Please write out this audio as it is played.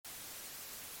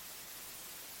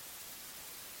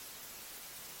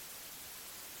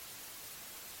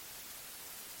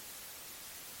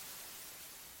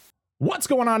What's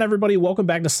going on, everybody? Welcome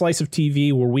back to Slice of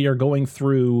TV, where we are going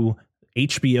through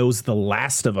HBO's The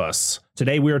Last of Us.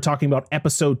 Today, we are talking about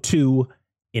episode 2,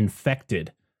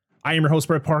 Infected. I am your host,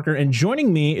 Brett Parker, and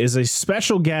joining me is a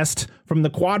special guest from the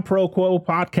Quad Pro Quo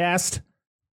podcast,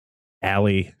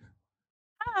 Allie.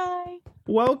 Hi.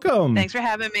 Welcome. Thanks for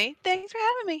having me.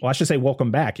 Well, I should say welcome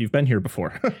back. You've been here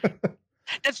before.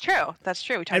 That's true. We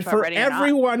talked And about for ready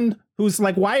everyone who's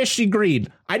like, why is she green?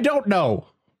 I don't know.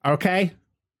 Okay.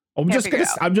 I'm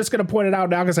just gonna point it out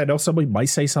now because I know somebody might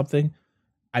say something.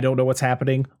 I don't know what's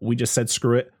happening. We just said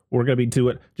screw it. We're gonna be to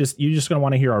it. You're just gonna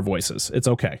want to hear our voices. It's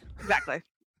okay. Exactly.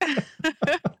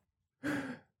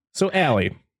 So,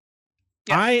 Allie,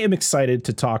 Yes. I am excited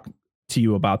to talk to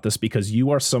you about this because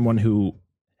you are someone who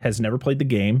has never played the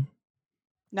game.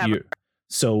 Never.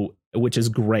 Which is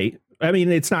great. I mean,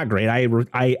 it's not great.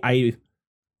 I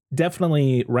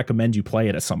definitely recommend you play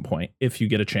it at some point if you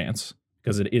get a chance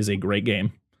because it is a great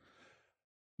game.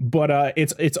 But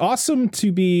it's awesome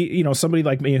to be, somebody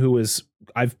like me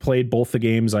I've played both the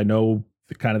games. I know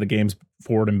the games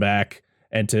forward and back,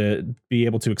 and to be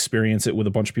able to experience it with a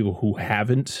bunch of people who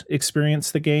haven't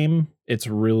experienced the game. It's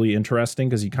really interesting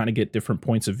because you kind of get different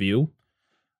points of view.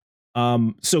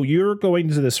 So you're going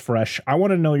to this fresh. I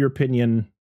want to know your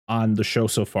opinion on the show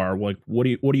so far. Like, what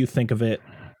do you think of it?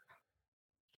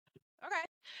 Okay.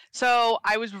 So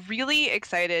I was really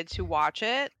excited to watch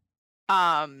it.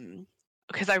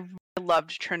 Because I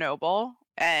loved Chernobyl,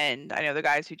 and I know the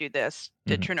guys who did this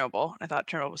did Chernobyl. I thought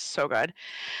Chernobyl was so good,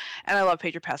 and I love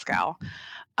Pedro Pascal.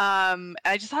 And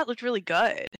I just thought it looked really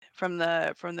good from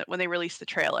the when they released the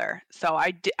trailer. So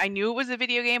I knew it was a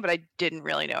video game, but I didn't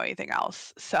really know anything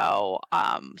else. So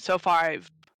so far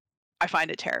I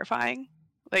find it terrifying.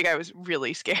 Like, I was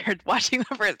really scared watching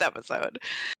the first episode.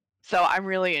 So I'm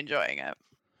really enjoying it.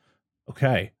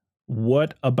 Okay.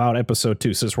 What about episode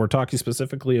 2? Since we're talking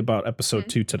specifically about episode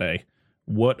 2 today,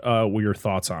 what were your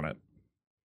thoughts on it?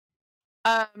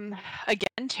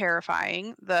 Again,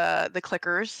 terrifying. The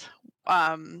clickers.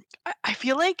 I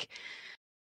feel like,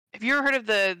 have you ever heard of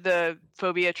the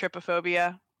phobia,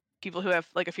 trypophobia? People who have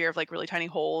like a fear of like really tiny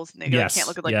holes and they can't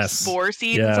look at like spore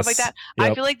seeds and stuff like that.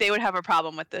 Yep. I feel like they would have a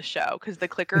problem with this show because the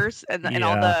clickers and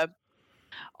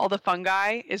all the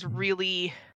fungi is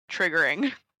really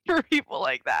triggering for people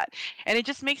like that, and it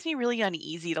just makes me really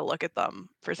uneasy to look at them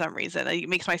for some reason. It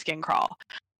makes my skin crawl.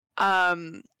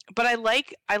 But I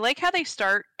like how they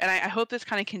start, and I hope this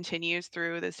kind of continues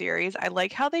through the series. I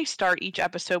like how they start each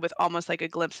episode with almost like a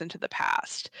glimpse into the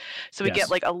past. So we get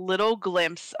like a little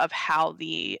glimpse of how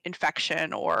the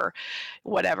infection or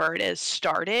whatever it is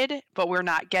started, but we're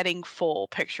not getting full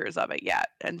pictures of it yet.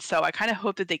 And so I kind of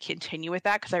hope that they continue with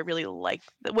that because I really like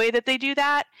the way that they do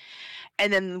that.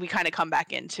 And then we kind of come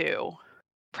back into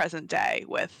present day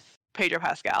with Pedro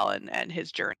Pascal and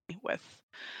his journey with,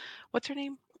 what's her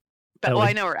name? But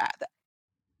I know her at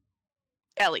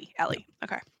Ellie.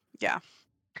 Okay. Yeah.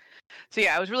 So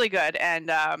yeah, it was really good, and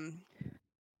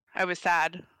I was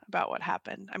sad about what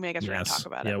happened. I mean, I guess we're gonna talk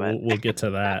about it. Yeah, we'll get to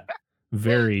that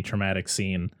very traumatic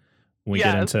scene when we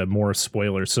get into more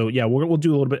spoilers. So yeah, we'll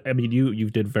do a little bit. I mean, you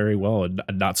did very well in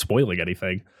not spoiling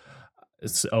anything.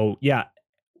 So yeah,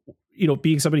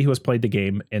 being somebody who has played the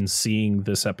game and seeing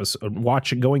this episode,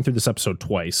 going through this episode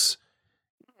twice,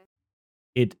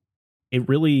 it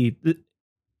really,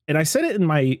 and I said it in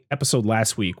my episode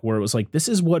last week where it was like, this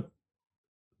is what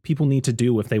people need to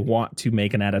do if they want to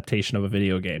make an adaptation of a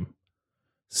video game.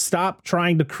 Stop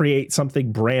trying to create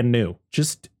something brand new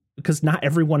just because not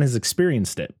everyone has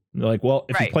experienced it. They're like, well,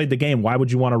 if you played the game, why would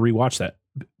you want to rewatch that?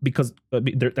 Because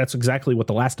that's exactly what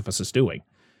The Last of Us is doing.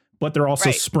 But they're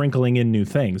also sprinkling in new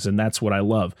things, and that's what I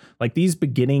love. Like these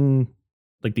the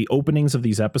openings of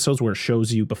these episodes where it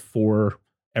shows you before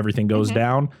everything goes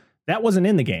down. That wasn't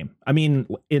in the game. I mean,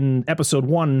 in episode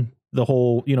 1, the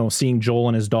whole, seeing Joel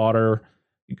and his daughter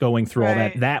going through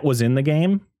all that was in the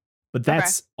game, but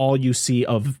that's all you see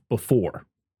of before.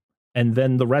 And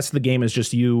then the rest of the game is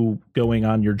just you going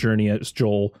on your journey as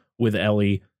Joel with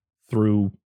Ellie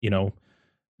through, the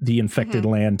infected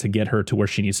land to get her to where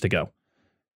she needs to go.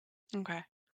 Okay.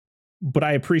 But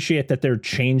I appreciate that they're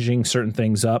changing certain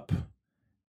things up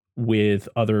with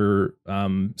other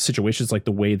situations, like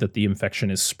the way that the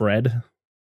infection is spread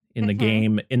in the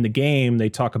game. In the game, they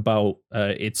talk about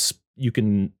you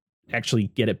can actually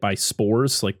get it by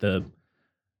spores, like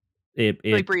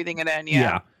like breathing it in.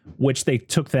 Yeah. Which they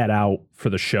took that out for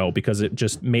the show because it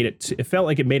just made it felt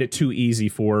like it made it too easy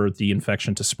for the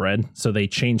infection to spread. So they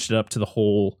changed it up to the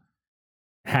whole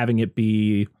having it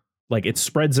be like it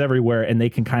spreads everywhere and they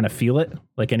can kind of feel it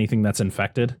like anything that's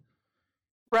infected.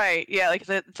 Right. Yeah. Like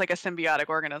it's like a symbiotic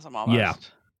organism almost. Yeah.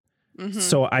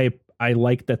 So I I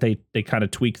like that they kind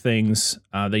of tweak things.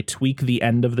 They tweak the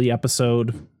end of the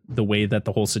episode, the way that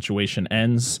the whole situation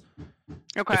ends.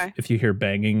 Okay. If you hear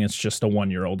banging, it's just a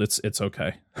 1-year-old. It's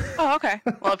okay. Oh, okay.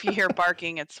 Well, if you hear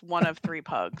barking, it's one of 3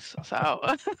 pugs.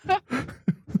 So.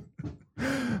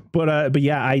 But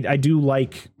yeah, I do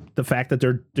like the fact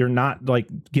that they're not like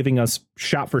giving us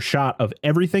shot for shot of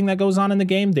everything that goes on in the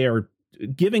game. They're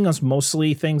giving us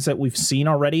mostly things that we've seen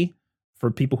already for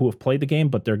people who have played the game,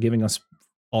 but they're giving us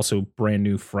also brand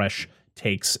new, fresh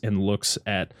takes and looks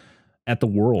at the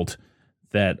world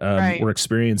that we're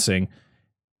experiencing.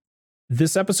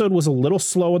 This episode was a little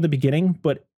slow in the beginning,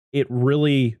 but it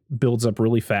really builds up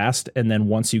really fast. And then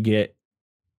once you get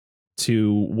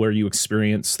to where you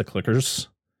experience the clickers,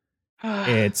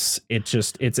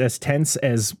 it's as tense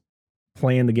as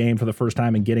playing the game for the first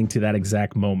time and getting to that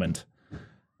exact moment.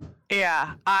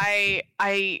 Yeah, I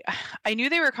knew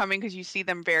they were coming because you see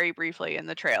them very briefly in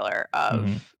the trailer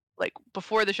of like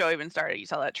before the show even started. You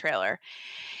saw that trailer,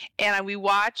 and we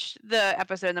watched the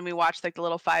episode, and then we watched like the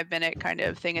little 5-minute kind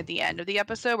of thing at the end of the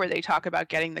episode where they talk about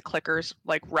getting the clickers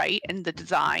like right and the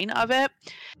design of it,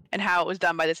 and how it was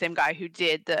done by the same guy who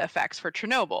did the effects for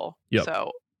Chernobyl. Yep.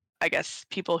 So I guess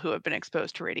people who have been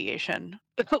exposed to radiation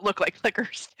look like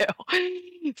clickers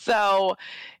too. So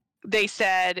they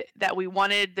said that we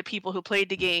wanted the people who played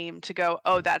the game to go,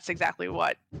 oh, that's exactly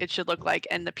what it should look like.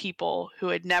 And the people who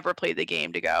had never played the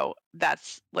game to go,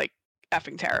 that's like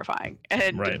effing terrifying.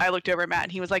 And I looked over at Matt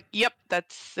and he was like, yep,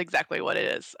 that's exactly what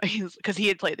it is. Because he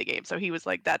had played the game. So he was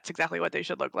like, that's exactly what they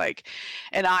should look like.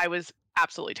 And I was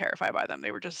absolutely terrified by them.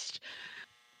 They were just,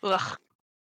 ugh,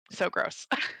 so gross.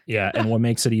 Yeah. And what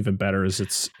makes it even better is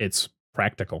it's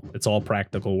practical. It's all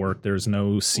practical work. There's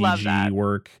no CG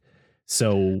work.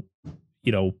 So,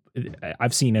 you know,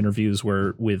 I've seen interviews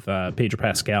with Pedro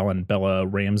Pascal and Bella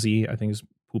Ramsey, I think is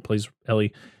who plays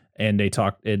Ellie, and they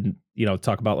talk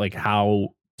about like how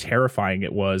terrifying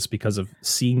it was because of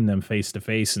seeing them face to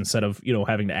face instead of, you know,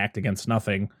 having to act against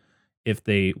nothing if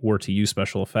they were to use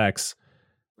special effects.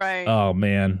 Right. Oh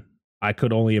man, I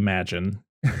could only imagine.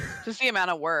 Just the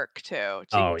amount of work too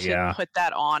to put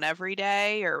that on every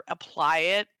day or apply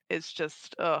it is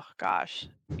just, oh gosh.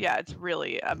 Yeah, it's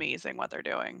really amazing what they're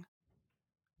doing.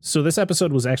 So this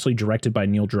episode was actually directed by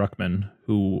Neil Druckmann,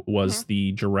 who was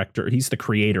the director. He's the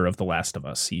creator of The Last of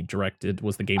Us. He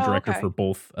was the game director for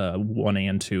both 1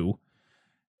 and 2.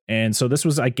 And so this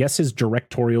was, I guess, his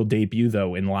directorial debut,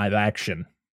 though, in live action.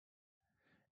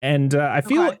 And I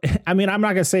feel, I mean, I'm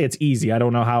not going to say it's easy. I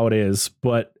don't know how it is,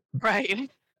 but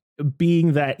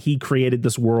being that he created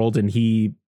this world and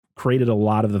he created a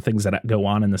lot of the things that go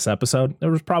on in this episode, there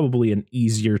was probably an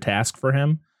easier task for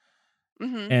him.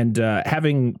 And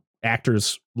having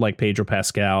actors like Pedro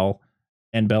Pascal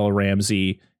and Bella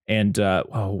Ramsey and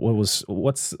who's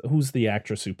the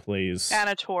actress who plays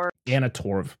Anna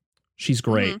Torv? She's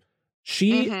great.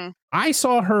 I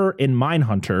saw her in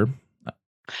Mindhunter.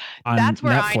 That's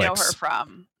where Netflix. I know her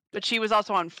from, but she was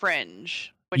also on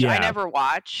Fringe, which I never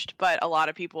watched, but a lot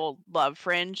of people love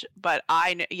Fringe. But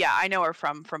I know her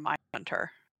from Mindhunter.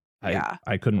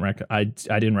 I couldn't I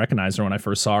didn't recognize her when I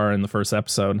first saw her in the first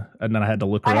episode, and then I had to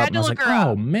look her up, and I was like,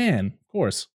 oh man, of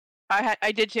course.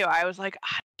 I did too. I was like,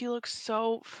 she looks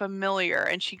so familiar,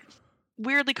 and she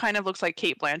weirdly kind of looks like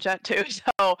Cate Blanchett too.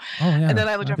 So, and then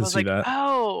I looked her up, I was like,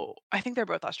 oh, I think they're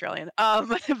both Australian.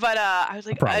 But I was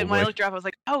like, when I looked her up, I was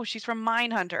like, oh, she's from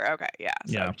Mindhunter. Okay,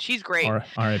 so she's great.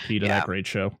 R.I.P. to that great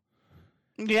show.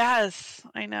 Yes,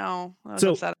 I know.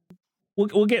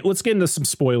 Let's get into some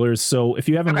spoilers. So if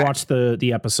you haven't watched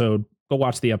the episode, go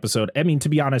watch the episode. I mean, to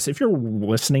be honest, if you're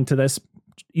listening to this,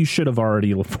 you should have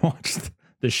already watched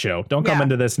the show. Don't come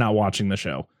into this not watching the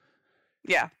show.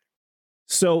 Yeah.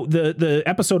 So the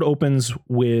episode opens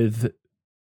with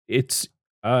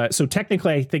so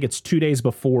technically I think it's 2 days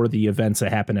before the events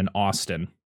that happen in Austin.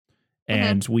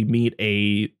 And we meet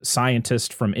a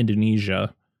scientist from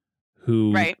Indonesia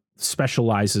who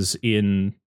specializes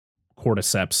in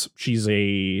cordyceps. She's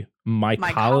a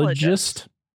mycologist.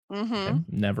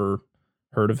 I've never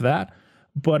heard of that.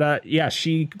 But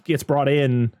she gets brought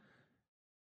in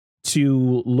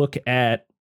to look at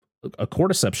a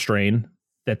cordyceps strain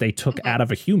that they took out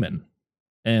of a human.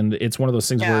 And it's one of those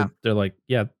things where they're like,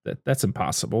 that's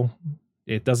impossible.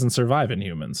 It doesn't survive in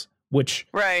humans, which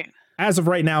as of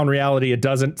right now in reality, it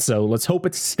doesn't. So let's hope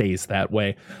it stays that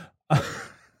way.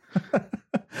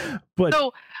 But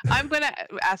so I'm going to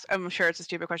ask, I'm sure it's a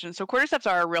stupid question. So cordyceps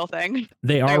are a real thing.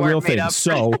 They are a real thing.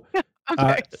 So,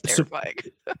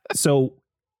 so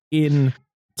in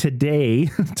reality,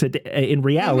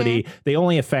 they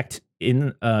only affect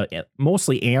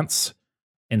mostly ants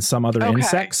and some other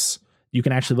insects. You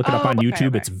can actually look it up on YouTube.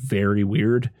 Okay. It's very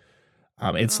weird.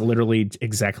 It's literally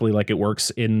exactly like it works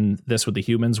in this with the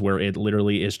humans, where it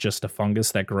literally is just a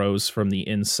fungus that grows from the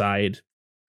inside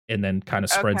and then kind of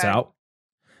spreads out.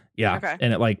 Yeah. Okay.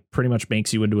 And it like pretty much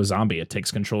makes you into a zombie. It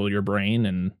takes control of your brain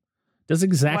and does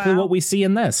exactly what we see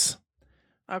in this.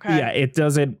 Okay. Yeah, it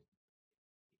doesn't.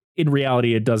 In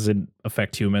reality, it doesn't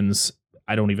affect humans.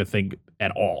 I don't even think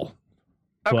at all.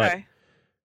 Okay.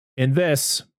 But in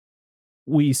this,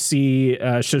 we see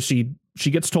so she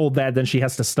gets told that then she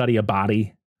has to study a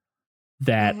body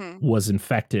that was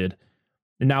infected.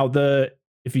 Now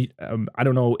if you I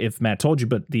don't know if Matt told you,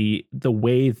 but the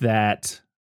way that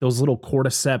those little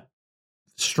cordyceps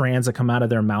strands that come out of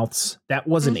their mouths, that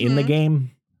wasn't in the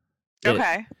game.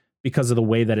 Okay. Because of the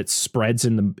way that it spreads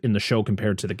in the show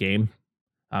compared to the game.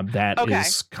 That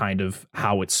is kind of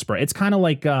how it's spread. It's kind of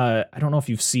like I don't know if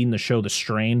you've seen the show The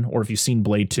Strain or if you've seen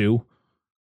Blade 2.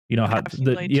 You know how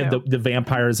the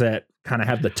vampires that kind of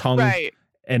have the tongue, right?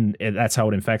 And that's how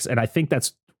it infects. And I think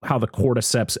that's how the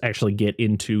cordyceps actually get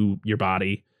into your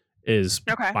body is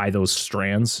by those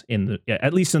strands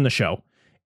at least in the show.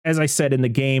 As I said, in the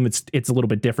game, it's a little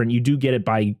bit different. You do get it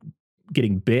by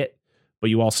getting bit, but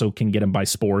you also can get them by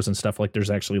spores and stuff. Like there's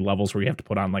actually levels where you have to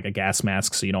put on like a gas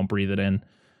mask so you don't breathe it in.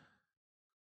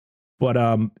 But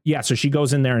yeah, so she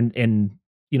goes in there and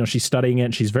you know, she's studying it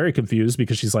and she's very confused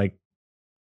because she's like,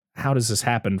 how does this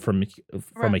happen from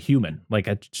a human?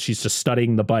 Like she's just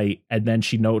studying the bite and then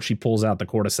she pulls out the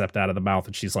cordyceps out of the mouth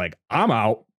and she's like, I'm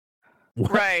out.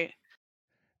 What? Right.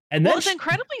 And then it's an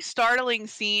incredibly startling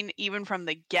scene even from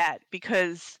the get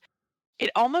because it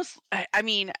almost, I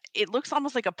mean, it looks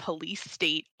almost like a police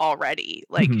state already.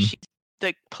 Like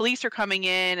the police are coming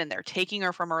in and they're taking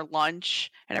her from her lunch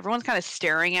and everyone's kind of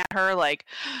staring at her like,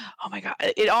 oh my God.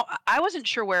 I wasn't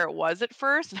sure where it was at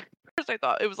first. I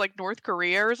thought it was like North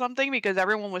Korea or something because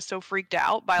everyone was so freaked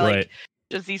out by like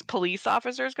just these police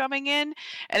officers coming in.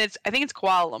 And I think it's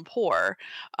Kuala Lumpur.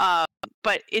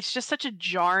 But it's just such a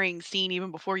jarring scene even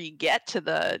before you get to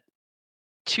the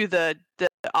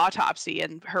autopsy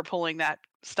and her pulling that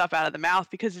stuff out of the mouth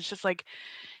because it's just like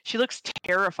she looks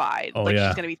terrified,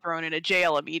 she's gonna be thrown into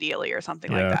jail immediately or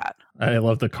something like that. I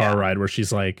love the car ride where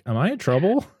she's like, am I in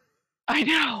trouble? I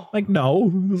know. Like, no.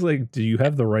 It was like, do you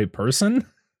have the right person?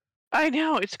 I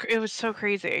know. It was so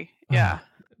crazy. Yeah.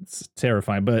 It's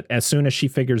terrifying. But as soon as she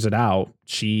figures it out,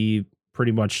 she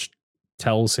pretty much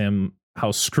tells him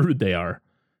how screwed they are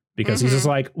because he's just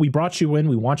like, we brought you in.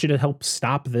 We want you to help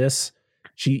stop this.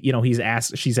 She's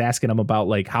asking him about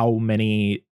like how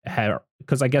many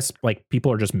because I guess like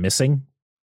people are just missing.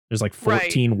 There's like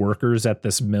 14 workers at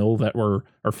this mill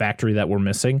or factory that were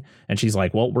missing. And she's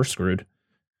like, well, we're screwed.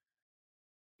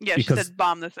 Yeah. Because, she said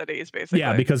bomb the cities basically.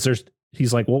 Yeah. Because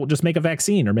he's like, well, just make a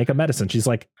vaccine or make a medicine. She's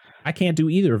like, I can't do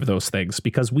either of those things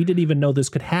because we didn't even know this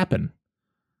could happen.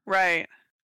 Right.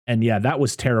 And yeah, that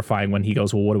was terrifying when he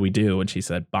goes, well, what do we do? And she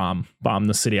said, bomb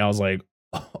the city. I was like,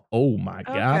 oh my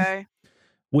God.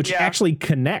 Which actually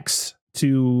connects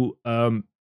to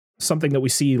something that we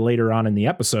see later on in the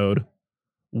episode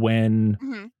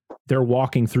when they're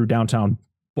walking through downtown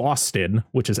Boston,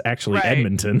 which is actually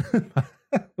Edmonton,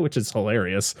 which is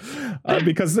hilarious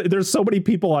because there's so many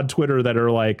people on Twitter that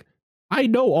are like, I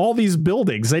know all these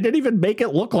buildings. They didn't even make it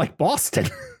look like Boston.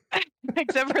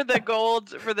 Except for the gold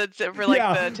for the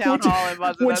town hall in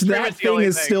Boston. Which that thing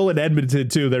is still in Edmonton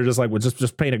too. They're just like, well,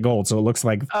 just paint it gold so it looks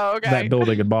like that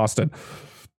building in Boston.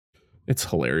 It's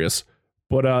hilarious.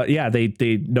 But yeah,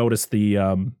 they noticed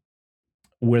the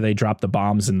where they dropped the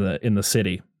bombs in the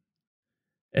city.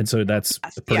 And so that's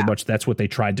pretty much that's what they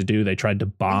tried to do. They tried to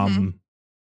bomb,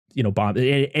 bomb.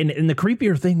 And the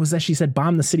creepier thing was that she said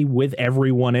bomb the city with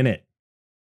everyone in it.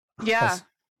 Yeah.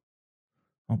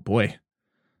 Oh boy.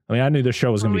 I mean, I knew the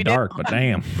show was going to be dark, but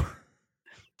damn.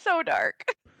 So dark.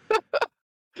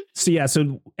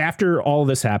 So after all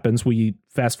this happens, we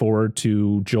fast forward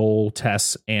to Joel,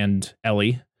 Tess, and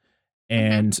Ellie.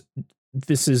 And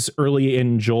this is early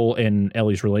in Joel and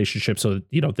Ellie's relationship. So,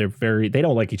 they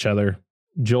don't like each other.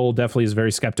 Joel definitely is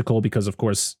very skeptical because, of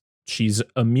course, she's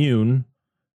immune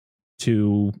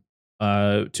to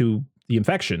the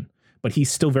infection, but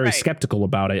he's still very skeptical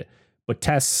about it. But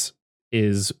Tess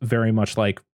is very much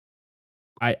like,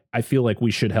 I feel like we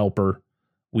should help her.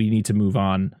 We need to move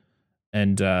on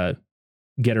and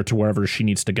get her to wherever she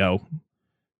needs to go.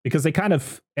 Because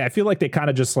I feel like they kind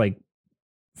of just like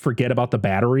forget about the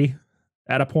battery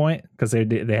at a point because they had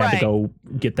to go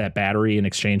get that battery in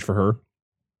exchange for her.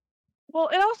 Well,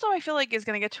 it also I feel like is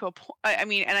going to get to a point. I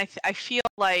mean, and I feel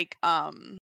like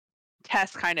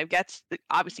Tess kind of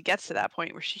obviously gets to that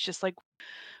point where she's just like,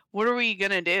 what are we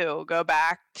going to do? Go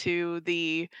back to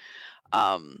the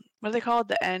what are they called?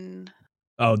 The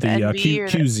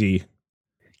QZ.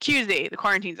 QZ, the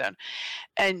quarantine zone.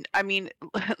 And I mean,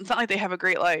 it's not like they have a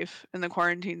great life in the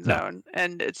quarantine zone. No.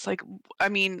 And it's like, I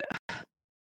mean,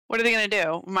 what are they going to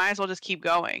do? Might as well just keep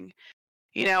going.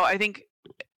 You know, I think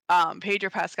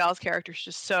Pedro Pascal's character is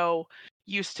just so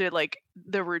used to like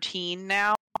the routine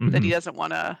now that he doesn't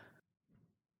want to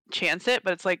chance it.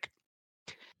 But it's like,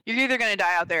 you're either going to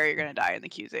die out there or you're going to die in the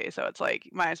QZ. So it's like,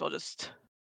 you might as well just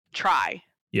try.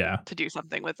 Yeah. To do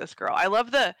something with this girl. I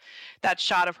love that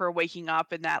shot of her waking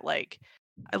up and that like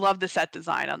I love the set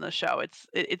design on the show.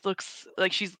 It looks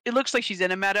like she's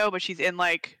in a meadow, but she's in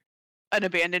like an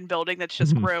abandoned building that's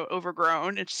just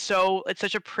overgrown. It's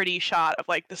such a pretty shot of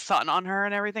like the sun on her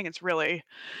and everything. It's really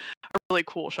a really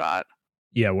cool shot.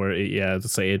 Yeah, to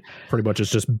say it pretty much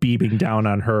is just beaming down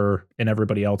on her and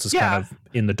everybody else is kind of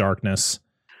in the darkness.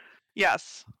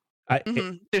 Yes.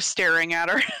 Just staring at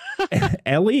her.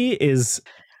 Ellie is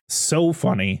so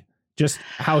funny. Just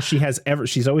how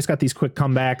she's always got these quick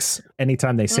comebacks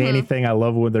anytime they say anything. I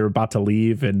love when they're about to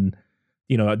leave and,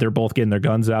 you know, they're both getting their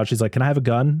guns out. She's like, "Can I have a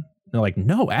gun?" And they're like,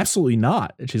 "No, absolutely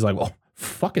not." And she's like, "Well,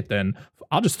 fuck it then.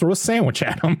 I'll just throw a sandwich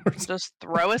at them." Just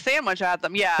throw a sandwich at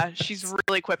them. Yeah, she's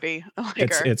really quippy. I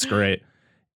like her. It's great.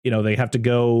 You know, they have to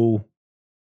go.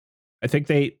 I think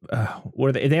they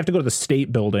have to go to the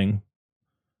state building.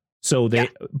 So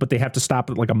but they have to stop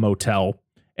at like a motel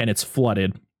and it's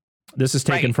flooded. This is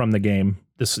taken from the game.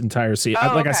 This entire scene,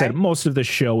 I said, most of the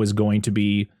show is going to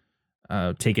be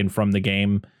taken from the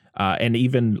game, and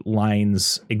even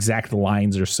exact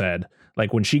lines are said.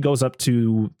 Like when she goes up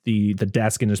to the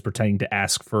desk and is pretending to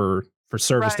ask for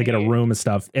service to get a room and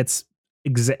stuff. It's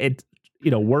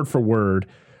word for word,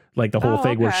 like the whole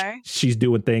thing where she's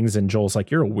doing things and Joel's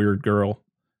like, "You're a weird girl."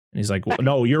 And he's like, "Well,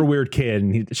 no, you're a weird kid."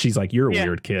 And she's like, "You're a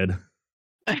weird kid."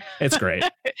 It's great.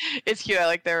 It's cute. I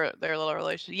like their little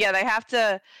relationship. Yeah, they have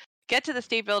to get to the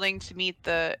state building to meet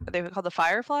they're called the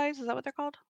Fireflies. Is that what they're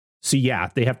called? So yeah,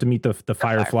 they have to meet the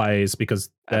Fireflies because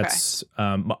that's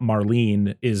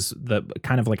Marlene is the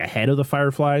kind of like a head of the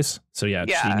Fireflies. So yeah,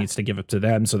 she needs to give it to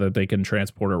them so that they can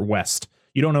transport her west.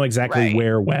 You don't know exactly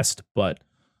where west, but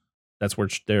that's where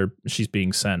she's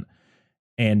being sent.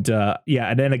 And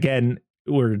and then again,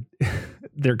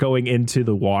 they're going into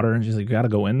the water and she's like, "You gotta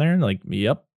go in there." And like,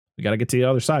 "Yep, we gotta get to the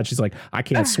other side." She's like, "I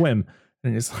can't swim."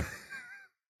 And it's like,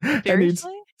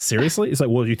 seriously? He's like,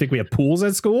 "Well, do you think we have pools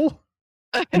at school?"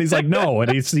 And he's like, "No."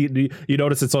 And you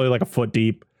notice it's only like a foot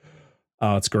deep.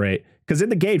 Oh, it's great. Because in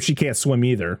the game, she can't swim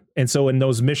either. And so in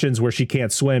those missions where she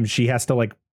can't swim, she has to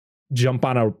like jump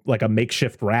on a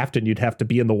makeshift raft and you'd have to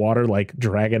be in the water, like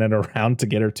dragging it around to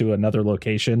get her to another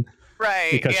location. Right.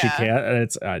 Because she can't. And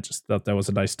I just thought that was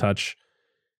a nice touch.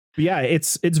 But yeah,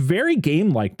 it's very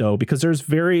game-like though, because there's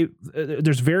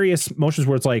various motions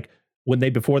where it's like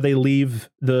before they leave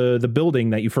the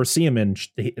building that you first see him in,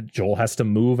 Joel has to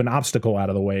move an obstacle out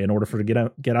of the way in order for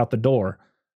to get out the door.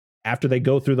 After they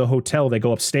go through the hotel, they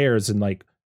go upstairs and like,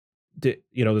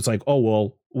 it's like, "Oh,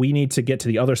 well, we need to get to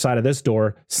the other side of this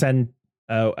door." Send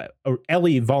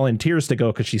Ellie volunteers to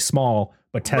go because she's small,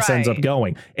 but Tess ends up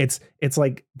going. It's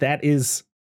like that is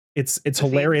it's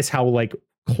hilarious how like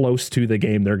close to the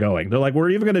game they're going. They're like,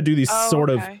 "We're even going to do these sort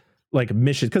of like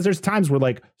missions," because there's times where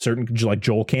like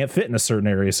Joel can't fit in a certain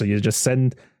area, so you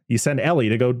send Ellie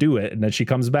to go do it, and then she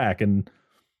comes back. And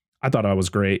I thought that was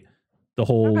great. The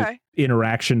whole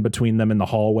interaction between them in the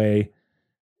hallway.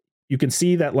 You can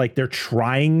see that like they're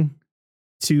trying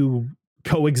to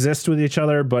coexist with each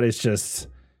other, but it's just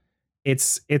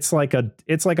it's like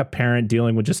a parent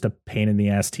dealing with just a pain in the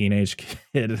ass teenage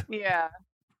kid. Yeah.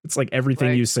 It's like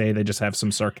everything you say, they just have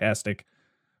some sarcastic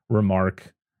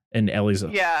remark, and Ellie's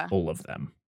full of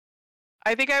them.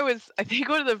 I think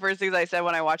one of the first things I said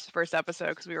when I watched the first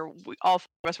episode, because all four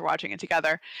of us were watching it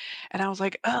together, and I was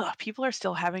like, "Oh, people are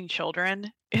still having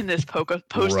children in this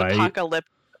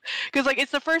post-apocalyptic." Because like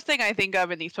it's the first thing I think of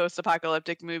in these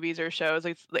post-apocalyptic movies or shows,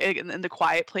 like in The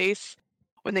Quiet Place,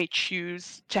 when they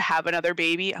choose to have another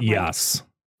baby. I'm like,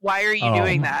 why are you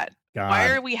doing that? God. Why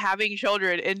are we having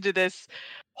children into this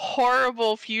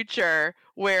horrible future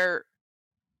where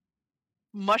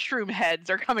mushroom heads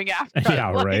are coming after us?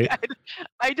 Yeah, right.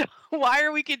 I don't. Why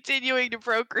are we continuing to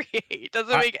procreate? It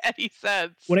doesn't make any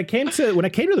sense. When it came to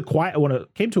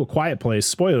A Quiet Place,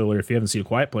 spoiler alert if you haven't seen A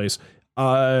Quiet Place,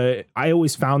 I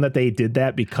always found that they did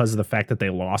that because of the fact that they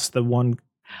lost the one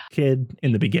kid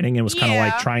in the beginning and was kind of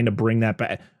like trying to bring that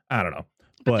back. I don't know.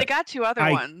 But they got two other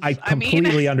ones. I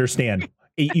completely understand.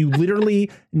 You literally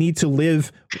need to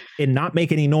live and not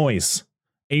make any noise.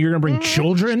 And you're going to bring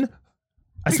children,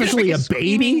 especially a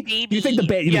baby? You think the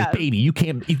baby, you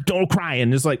can't, you don't cry.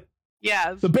 And it's like,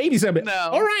 Yes. The baby's gonna be, No.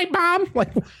 all right, Mom.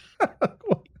 Like,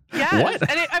 yes. what?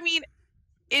 And I mean,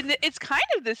 it's kind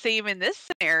of the same in this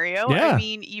scenario. Yeah. I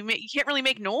mean, you can't really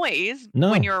make noise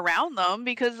No. when you're around them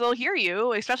because they'll hear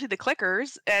you, especially the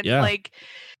clickers. And Yeah. like,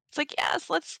 it's like, yes,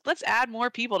 let's add more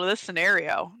people to this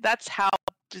scenario. That's how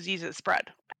diseases spread.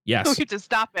 Yes. We have to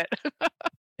stop it.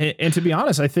 And to be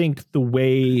honest, I think the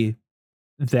way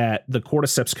that the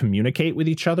cordyceps communicate with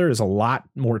each other is a lot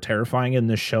more terrifying in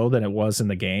this show than it was in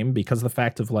the game, because of the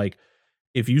fact of like,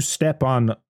 if you step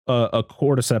on a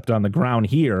cordyceps on the ground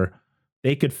here,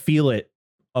 they could feel it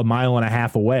a mile and a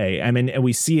half away. I mean, and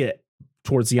we see it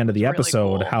towards the end of the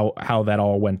episode, really cool. how that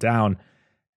all went down.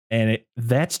 And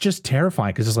that's just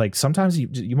terrifying, because it's like sometimes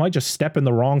you might just step in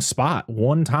the wrong spot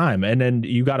one time and then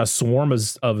you got a swarm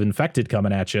of infected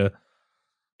coming at you.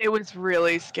 It was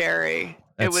really scary.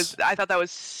 I thought that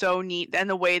was so neat. And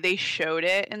the way they showed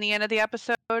it in the end of the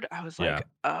episode, I was like,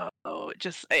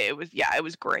 it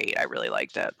was great. I really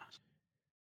liked it.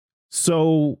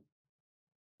 So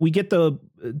they get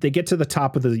to the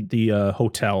top of the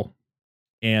hotel,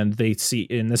 and they see,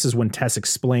 and this is when Tess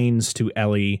explains to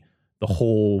Ellie the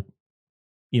whole,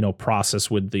 process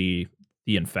with the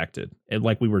infected, and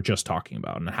like we were just talking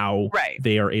about, and how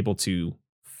they are able to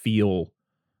feel,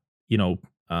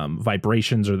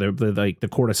 vibrations, or the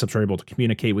cordyceps are able to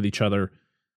communicate with each other.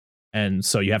 And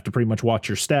so you have to pretty much watch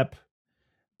your step.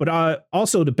 But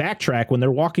also to backtrack, when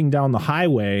they're walking down the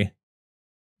highway,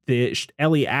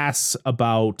 Ellie asks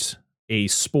about a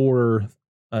spore,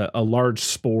 a large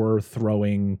spore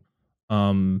throwing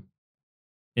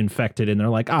infected, and they're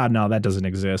like, no, that doesn't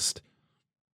exist.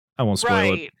 I won't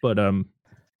spoil it, but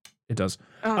it does.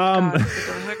 Oh, God, it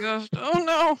does exist. Oh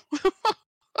no.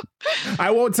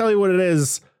 I won't tell you what it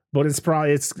is, but it's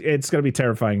probably it's gonna be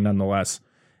terrifying nonetheless.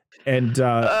 And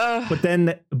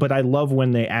but I love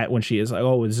when she is like,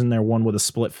 oh, isn't there one with a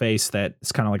split face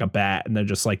that's kind of like a bat, and they're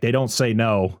just like, they don't say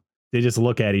no, they just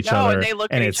look at each other, and they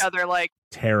look at each other like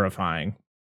terrifying.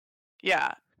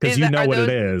 Yeah, because you know what it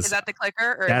is. Is that the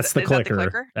clicker? Or that's the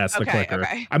clicker. That's the clicker.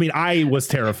 Okay. I mean, I was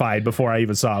terrified before I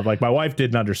even saw it. Like, my wife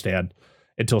didn't understand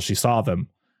until she saw them.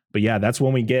 But yeah, that's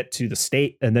when we get to the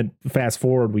state, and then fast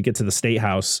forward, we get to the state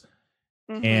house,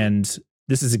 and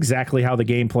this is exactly how the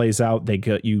game plays out.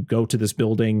 You go to this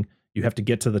building, you have to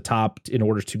get to the top in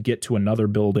order to get to another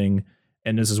building,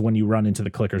 and this is when you run into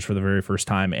the clickers for the very first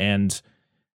time. And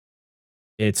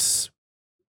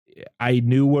I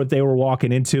knew what they were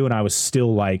walking into, and I was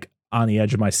still like on the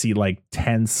edge of my seat, like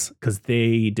tense, because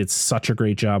they did such a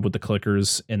great job with the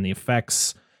clickers and the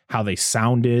effects, how they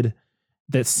sounded.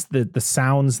 The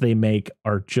sounds they make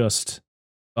are just,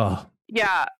 it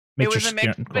was a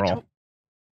mix.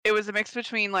 It was a mix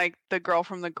between like the girl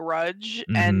from The Grudge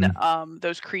and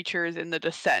those creatures in The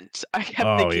Descent. I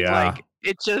kept thinking like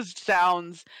it just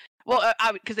sounds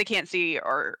because they can't see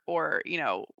or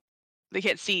they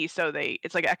can't see, so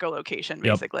it's like echolocation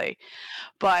basically.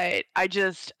 But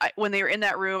when they were in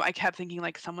that room, I kept thinking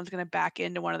like someone's gonna back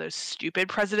into one of those stupid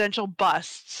presidential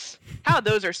busts. How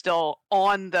those are still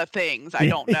on the things, I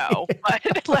don't know.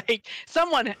 But like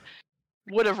someone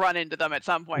would have run into them at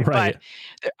some point. Right.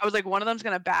 But I was like, one of them's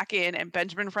gonna back in, and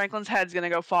Benjamin Franklin's head's gonna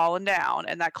go falling down,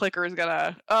 and that clicker is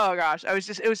gonna. Oh gosh,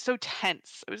 it was so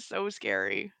tense. It was so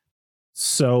scary.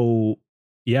 So.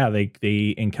 Yeah,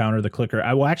 they encounter the clicker.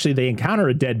 They encounter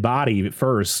a dead body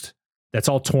first that's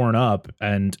all torn up,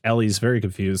 and Ellie's very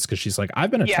confused because she's like,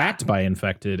 I've been attacked by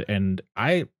infected, and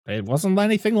it wasn't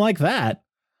anything like that.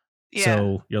 Yeah.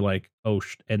 So you're like, oh,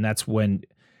 and that's when,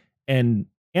 and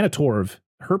Anna Torv,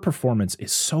 her performance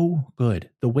is so good.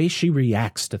 The way she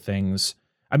reacts to things.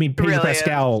 I mean, Pedro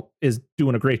Pascal is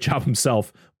doing a great job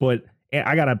himself, but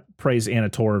I gotta praise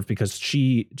Anna Torv, because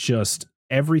she just,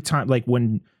 every time, like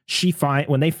when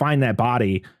they find that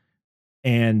body,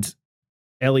 and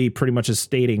Ellie pretty much is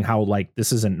stating how like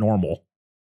this isn't normal,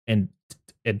 and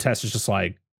Tess is just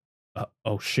like,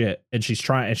 oh shit, and she's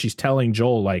telling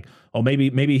Joel like, oh,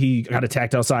 maybe he got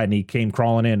attacked outside and he came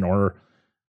crawling in, or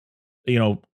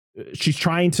she's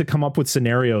trying to come up with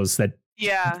scenarios that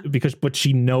but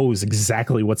she knows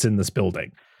exactly what's in this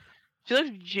building. She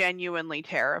looks genuinely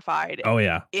terrified. Oh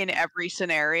yeah, in every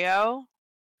scenario.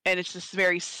 And it's just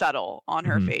very subtle on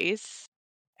her face.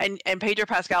 And Pedro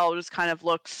Pascal just kind of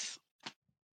looks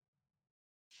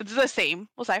the same,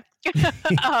 we'll say.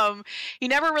 He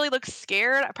never really looks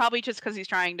scared, probably just because he's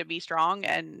trying to be strong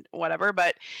and whatever.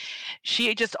 But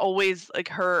she just always, like,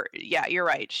 you're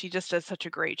right. She just does such a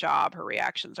great job. Her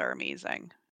reactions are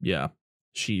amazing. Yeah,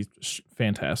 she's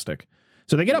fantastic.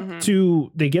 So they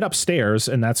get upstairs,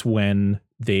 and that's when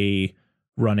they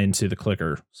run into the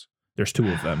clickers. There's two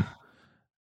of them.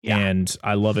 Yeah. And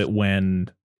I love it when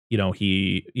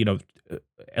Ellie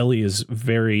is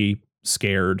very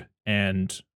scared,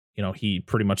 and he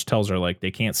pretty much tells her like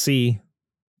they can't see,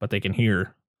 but they can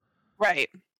hear. Right.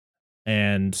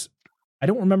 And I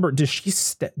don't remember. Does she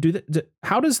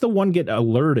how does the one get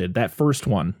alerted? That first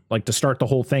one, like to start the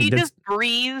whole thing. He just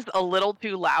breathes a little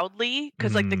too loudly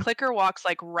because like the clicker walks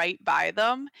like right by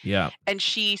them. Yeah. And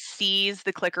she sees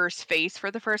the clicker's face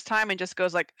for the first time and just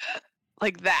goes like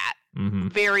that,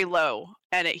 very low,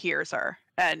 and it hears her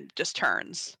and just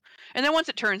turns. And then once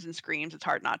it turns and screams, it's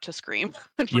hard not to scream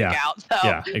and freak out. So,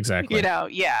 yeah, exactly.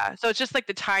 So it's just like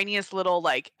the tiniest little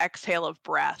like exhale of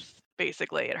breath,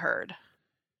 basically, it heard.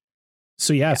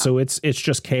 So so it's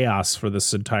just chaos for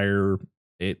this entire.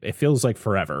 It feels like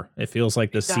forever. It feels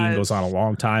like the scene goes on a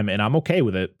long time, and I'm okay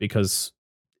with it because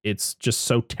it's just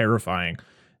so terrifying.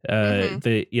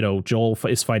 Joel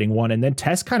is fighting one, and then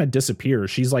Tess kind of disappears.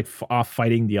 She's like off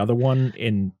fighting the other one,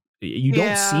 and you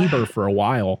don't see her for a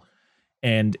while.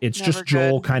 And it's never just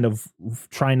Joel kind of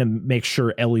trying to make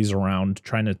sure Ellie's around,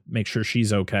 trying to make sure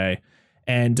she's okay.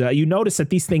 And you notice that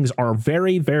these things are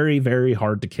very, very, very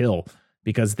hard to kill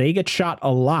because they get shot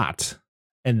a lot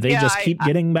and they just keep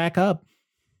getting back up.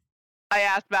 I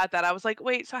asked about that. I was like,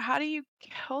 wait, so how do you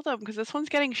kill them? Because this one's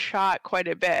getting shot quite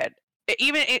a bit. I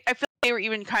feel like they were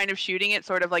even kind of shooting it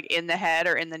sort of like in the head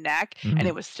or in the neck, and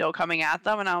it was still coming at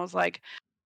them. And I was like,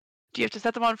 do you have to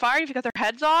set them on fire if you got their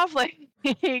heads off? Like,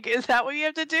 is that what you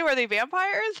have to do? Are they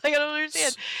vampires? Like, I don't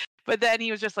understand. But then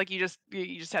he was just like, you just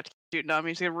have to keep shooting them.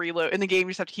 You're just gonna reload in the game.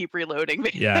 You just have to keep reloading.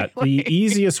 Basically. Yeah, the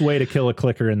easiest way to kill a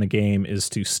clicker in the game is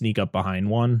to sneak up behind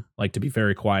one, like to be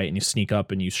very quiet, and you sneak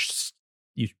up and you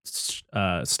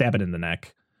stab it in the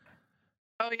neck.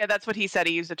 Oh yeah, that's what he said.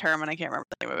 He used a term, and I can't remember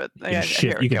the name of it.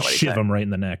 You can shiv them right in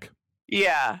the neck.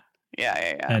 Yeah.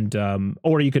 And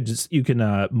or you can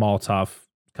Molotov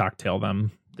cocktail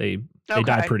them. They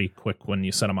die pretty quick when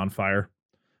you set them on fire.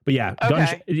 But yeah,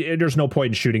 there's no point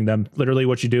in shooting them. Literally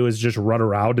what you do is just run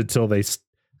around until they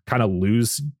kind of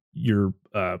lose your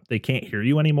they can't hear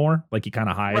you anymore. Like you kind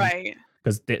of hide, right?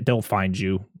 Because they'll find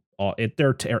you.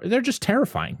 They're just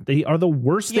terrifying. They are the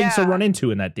worst things to run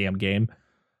into in that damn game.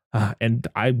 And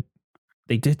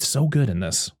they did so good in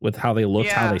this with how they looked,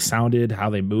 how they sounded, how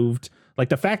they moved. Like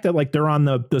the fact that like they're on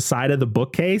the side of the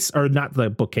bookcase, or not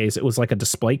the bookcase, it was like a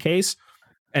display case.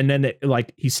 And then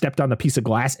he stepped on the piece of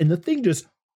glass and the thing just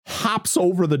hops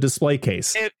over the display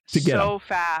case to get him.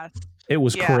 Fast. It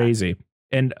was crazy.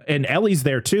 And Ellie's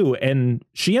there too, and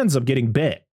she ends up getting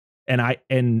bit. And I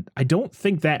don't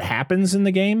think that happens in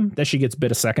the game, that she gets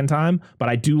bit a second time, but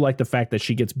I do like the fact that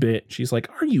she gets bit. She's like,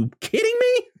 "Are you kidding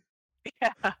me?"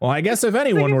 Yeah. Well, I guess if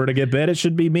anyone were to get bit, it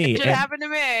should be me. It should happen to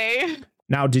me.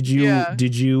 Now, did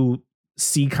you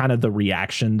see kind of the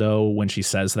reaction though when she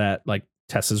says that, like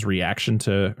Tessa's reaction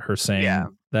to her saying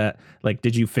that? Like,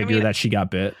 did you figure that she got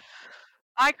bit?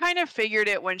 I kind of figured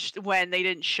it when they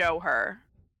didn't show her.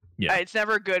 Yeah, it's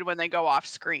never good when they go off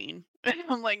screen.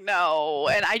 I'm like, no,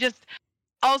 and I just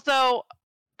also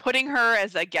putting her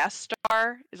as a guest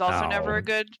star is also never a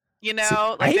good. See,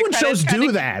 like I hate when shows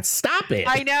do that. Stop it.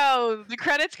 I know. The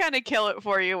credits kind of kill it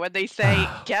for you when they say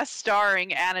guest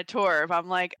starring Anna Torv. I'm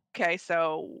like, okay,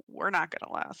 so we're not going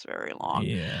to last very long.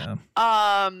 Yeah.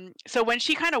 So when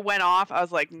she kind of went off, I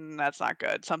was like, that's not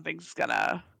good. Something's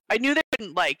gonna. I knew they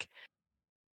wouldn't like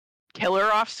kill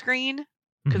her off screen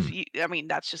because I mean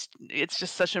it's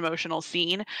just such an emotional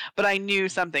scene. But I knew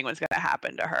something was going to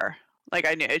happen to her. Like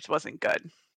I knew it wasn't good.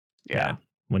 Yeah.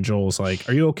 When Joel's like,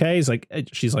 "Are you okay?"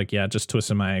 She's like, "Yeah, just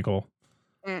twisted my ankle.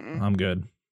 I'm good."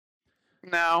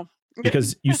 No.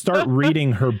 Because you start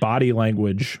reading her body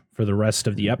language for the rest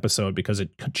of the episode because it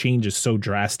changes so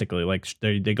drastically. Like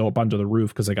they go up onto the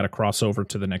roof because they got to cross over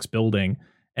to the next building,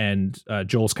 and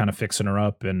Joel's kind of fixing her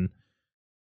up, and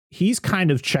he's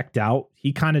kind of checked out.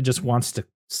 He kind of just wants to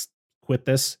quit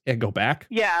this and go back.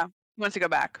 Yeah, he wants to go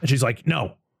back. And she's like,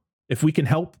 "No, if we can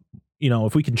help,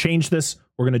 if we can change this,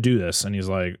 we're going to do this." And he's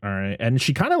like, "All right." And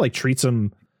she kind of like treats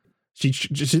him.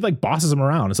 She like bosses him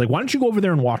around. It's like, "Why don't you go over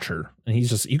there and watch her?" And he's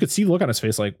just, you could see the look on his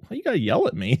face like, "Why you got to yell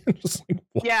at me?" Just like,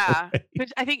 yeah.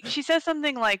 But I think she says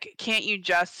something like, "Can't you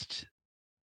just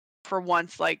for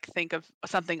once, like think of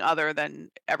something other than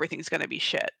everything's going to be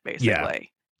shit,"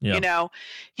 basically. Yeah.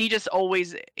 He just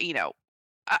always,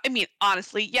 I mean,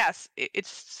 honestly, yes,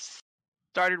 it's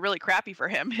started really crappy for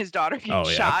him. His daughter getting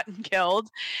shot and killed,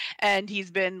 and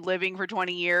he's been living for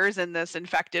 20 years in this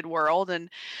infected world, and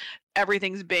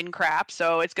everything's been crap,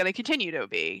 so it's going to continue to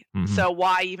be. So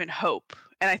why even hope?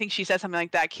 And I think she said something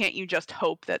like that. Can't you just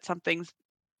hope that something's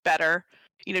better?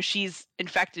 She's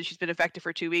infected. She's been infected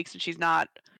for 2 weeks, and she's not.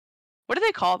 What do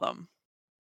they call them?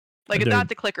 Like not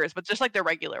the clickers, but just like the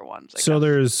regular ones. So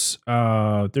there's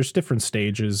different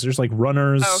stages. There's like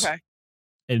runners. Oh, okay.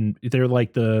 And they're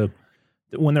like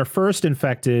when they're first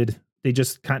infected,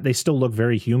 they still look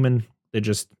very human. They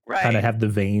just kind of have the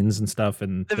veins and stuff,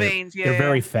 and they're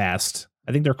very fast.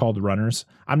 I think they're called runners.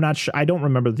 I'm not sure. I don't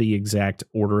remember the exact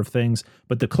order of things,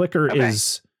 but the clicker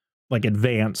is like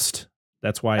advanced.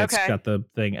 That's why it's got the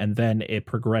thing, and then it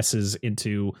progresses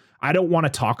into. I don't want to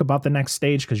talk about the next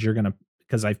stage because you're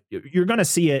gonna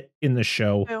see it in the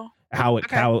show how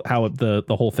the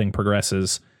whole thing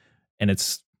progresses, and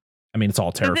it's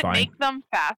all terrifying. Does it make them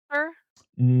faster?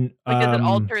 Does it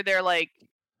alter their like?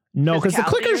 No, because the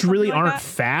clickers really aren't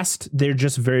fast. They're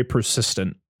just very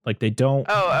persistent. Like they don't.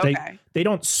 They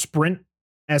don't sprint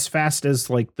as fast as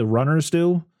like the runners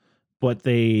do, but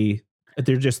they're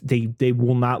just they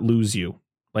will not lose you.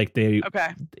 Like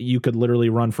you could literally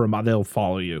run for them. They'll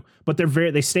follow you, but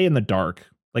they stay in the dark.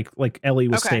 Like Ellie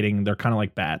was stating, they're kind of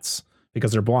like bats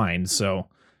because they're blind. So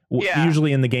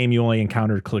usually in the game, you only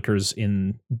encountered clickers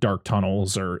in dark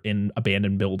tunnels or in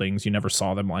abandoned buildings. You never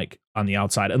saw them like on the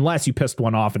outside unless you pissed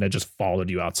one off and it just followed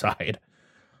you outside.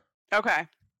 Okay.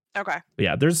 But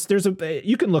yeah,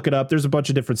 you can look it up. There's a bunch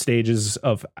of different stages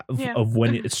of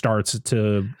when it starts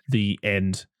to the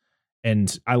end.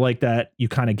 And I like that you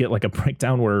kind of get like a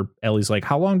breakdown where Ellie's like,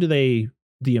 how long do the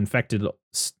infected,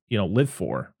 live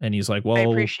for? And he's like, well, I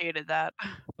appreciated that.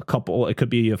 It could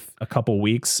be a couple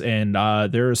weeks. And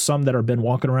there are some that have been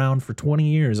walking around for 20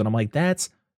 years. And I'm like, that's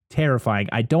terrifying.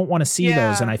 I don't want to see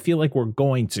those. And I feel like we're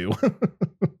going to.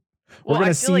 We're going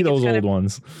to see those old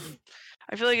ones.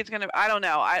 I feel like it's going to, I don't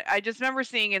know. I just remember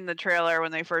seeing in the trailer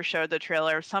when they first showed the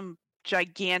trailer, some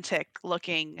gigantic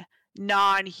looking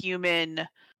non-human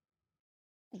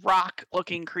rock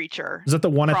looking creature. Is that the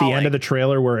one crawling at the end of the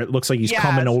trailer where it looks like he's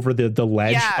coming over the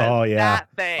ledge? Oh yeah. That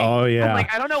thing. Oh yeah. I'm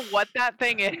like, I don't know what that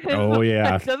thing is. Oh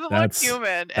yeah. It doesn't look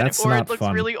human. Or it looks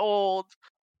really old.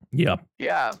 Yeah.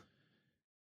 Yeah.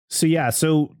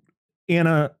 So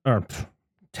Anna or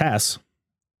Tess,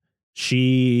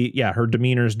 her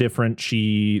demeanor is different.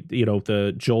 She,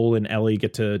 the Joel and Ellie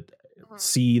get to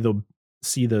see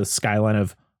the skyline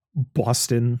of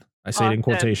Boston. I say it in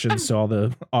quotations to all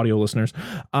the audio listeners.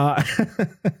 But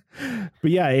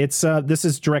yeah, it's this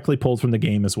is directly pulled from the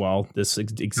game as well. This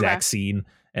exact scene.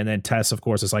 And then Tess, of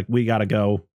course, is like, we got to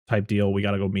go type deal. We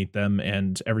got to go meet them.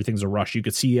 And everything's a rush. You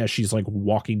could see as she's like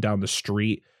walking down the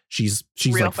street, she's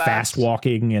like fast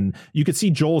walking. And you could see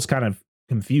Joel's kind of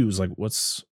confused. Like,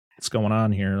 what's going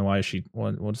on here? Why is she,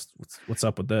 what's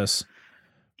up with this?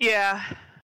 Yeah.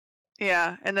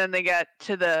 Yeah. And then they get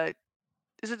to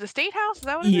is it the State House? Is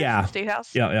that what it is? The State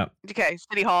House? Yeah. Okay,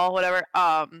 City Hall, whatever.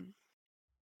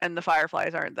 And the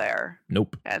Fireflies aren't there.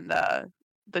 Nope. And the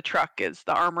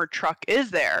armored truck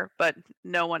is there, but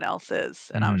no one else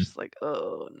is. And I was just like,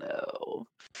 oh no.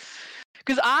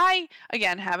 Because I,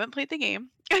 again, haven't played the game.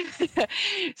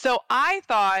 So I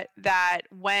thought that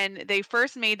when they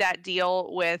first made that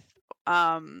deal with,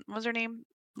 what was her name?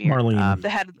 Marlene. The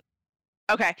head.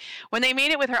 Okay. When they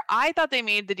made it with her, I thought they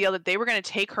made the deal that they were going to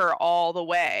take her all the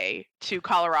way to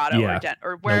Colorado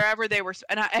or wherever they were.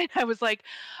 And I was like,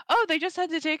 oh, they just had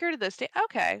to take her to the state.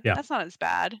 Okay. Yeah. That's not as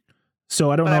bad.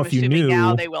 So I don't know if you knew.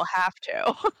 Now they will have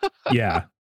to.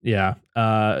 Yeah.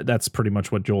 That's pretty much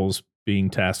what Joel's being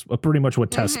tasked. Pretty much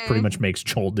what Tess pretty much makes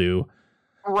Joel do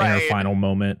in her final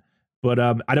moment. But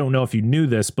I don't know if you knew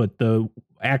this, but the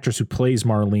actress who plays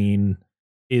Marlene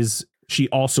she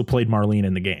also played Marlene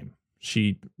in the game.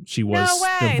 She was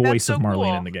the voice of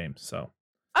Marlene in the game. So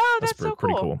that's so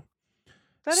pretty cool.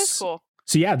 That is cool.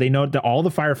 So yeah, they know that all the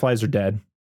Fireflies are dead,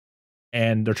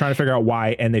 and they're trying to figure out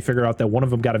why. And they figure out that one of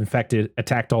them got infected,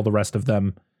 attacked all the rest of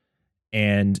them,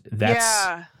 and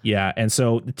that's And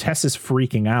so Tess is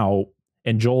freaking out,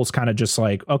 and Joel's kind of just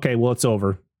like, okay, well, it's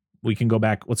over. We can go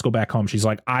back. Let's go back home. She's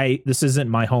like, this isn't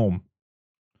my home.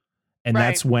 And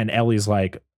that's when Ellie's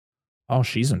like, oh,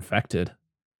 she's infected.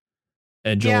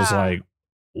 And Joel's like,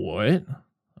 what?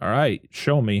 All right,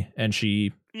 show me. And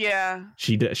she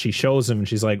shows him, and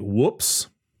she's like, whoops.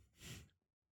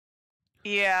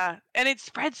 Yeah. And it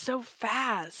spread so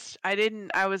fast. I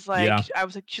was like,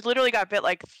 she literally got bit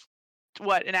like,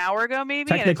 what, an hour ago maybe?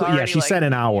 Technically, she said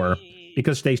an hour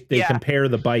because they compare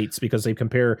the bites, because they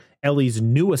compare Ellie's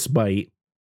newest bite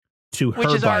to her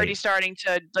which is bite. Already starting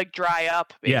to like dry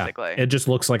up, basically. Yeah, it just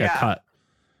looks like a cut.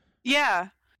 Yeah.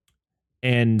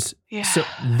 And so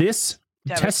this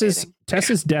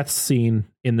Tess's death scene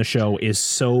in the show is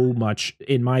so much,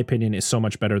 in my opinion, is so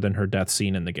much better than her death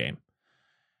scene in the game.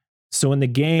 So in the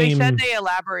game, they said they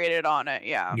elaborated on it.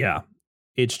 Yeah. Yeah.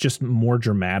 It's just more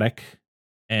dramatic.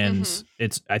 And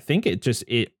I think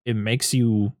it makes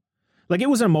you like it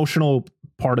was an emotional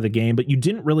part of the game, but you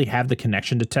didn't really have the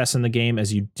connection to Tess in the game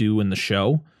as you do in the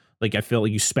show. Like I feel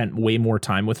like you spent way more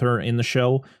time with her in the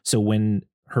show. So when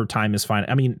her time is fine,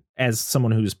 I mean, as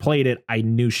someone who's played it, I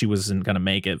knew she wasn't going to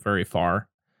make it very far,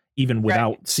 even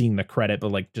without seeing the credit,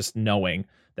 but like just knowing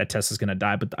that Tess is going to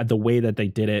die. But the way that they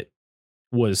did it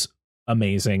was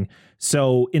amazing.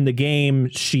 So in the game,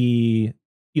 she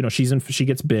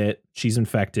gets bit, she's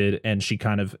infected, and she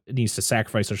kind of needs to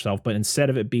sacrifice herself. But instead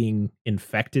of it being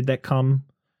infected that come,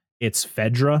 it's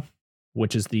Fedra,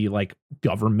 which is the like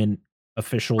government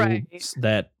officials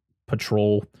that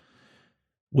patrol,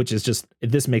 which is just,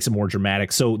 this makes it more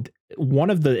dramatic. So one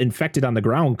of the infected on the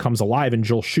ground comes alive and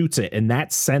Joel shoots it, and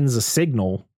that sends a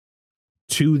signal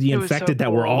to the infected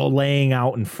that were all laying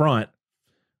out in front,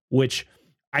 which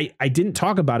I didn't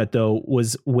talk about it though,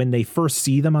 was when they first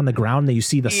see them on the ground, you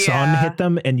see the sun hit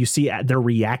them and you see they're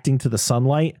reacting to the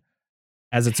sunlight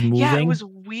as it's moving. Yeah, it was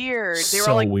weird. They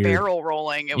were like barrel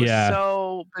rolling. It was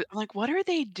so, I'm like, what are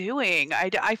they doing?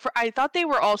 I thought they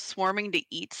were all swarming to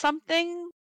eat something.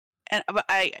 And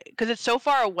because it's so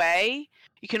far away,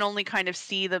 you can only kind of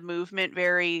see the movement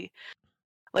very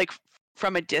like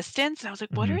from a distance. And I was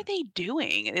like, what are they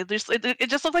doing? It just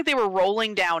looked like they were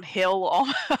rolling downhill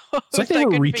almost. It's like they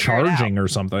were recharging or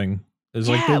something. It was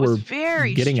like they were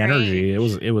very getting energy.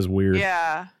 It was weird.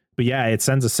 Yeah. But yeah, it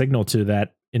sends a signal to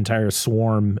that entire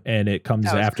swarm and it comes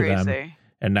after them.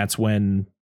 And that's when,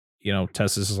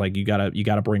 Tess is like, you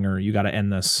gotta bring her, you gotta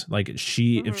end this. Like if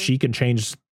she can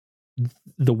change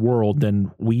the world,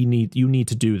 then you need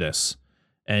to do this.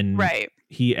 And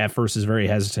he at first is very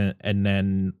hesitant, and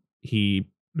then he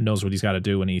knows what he's got to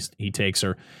do, and he takes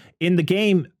her. In the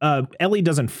game, Ellie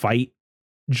doesn't fight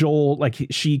Joel. Like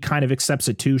she kind of accepts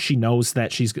it too. She knows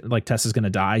that she's like Tess is going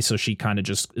to die, so she kind of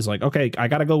just is like, okay, I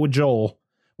got to go with Joel.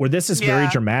 Where this is very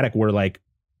dramatic, where like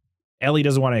Ellie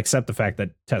doesn't want to accept the fact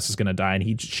that Tess is going to die,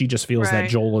 and she just feels that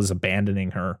Joel is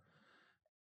abandoning her.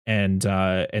 And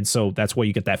so that's why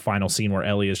you get that final scene where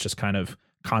Ellie is just kind of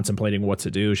contemplating what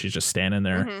to do. She's just standing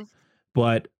there.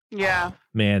 But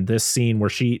man, this scene where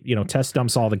she, Tess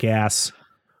dumps all the gas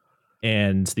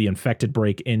and the infected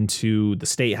break into the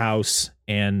state house,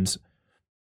 and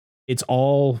it's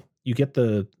all, you get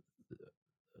the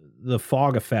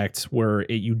fog effect where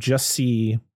you just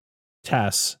see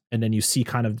Tess, and then you see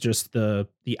kind of just the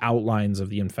outlines of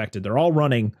the infected. They're all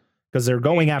running because they're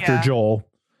going after Joel.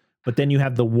 But then you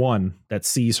have the one that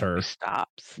sees her.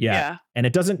 Stops. Yeah. And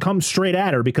it doesn't come straight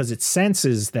at her because it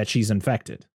senses that she's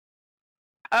infected.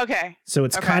 Okay. So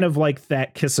it's kind of like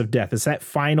that kiss of death. It's that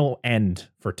final end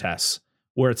for Tess,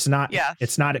 where it's not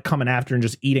it coming after and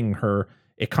just eating her.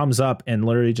 It comes up and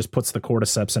literally just puts the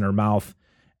cordyceps in her mouth.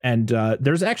 And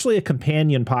there's actually a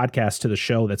companion podcast to the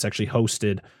show that's actually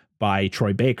hosted by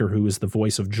Troy Baker, who is the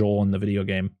voice of Joel in the video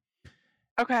game.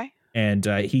 Okay. And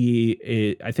I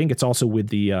think it's also with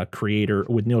the creator,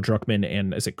 with Neil Druckmann,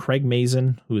 and is it Craig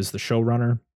Mazin, who is the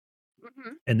showrunner?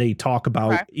 And they talk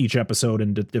about each episode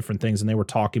and different things. And they were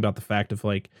talking about the fact of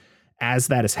like, as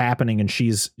that is happening, and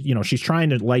she's trying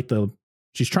to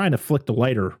flick the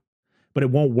lighter, but it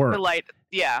won't work. The light,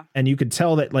 yeah. And you could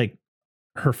tell that like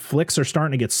her flicks are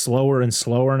starting to get slower and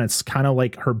slower, and it's kind of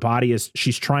like her body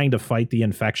she's trying to fight the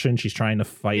infection. She's trying to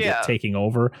fight it taking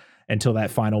over until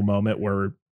that final moment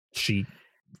where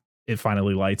it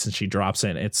finally lights and she drops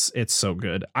in. It's so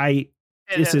good.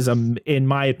 This is in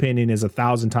my opinion, is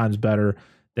 1,000 times better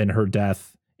than her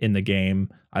death in the game.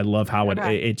 I love how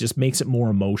it just makes it more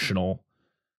emotional,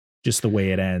 just the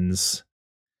way it ends.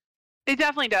 It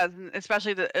definitely does,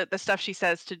 especially the stuff she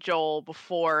says to Joel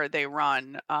before they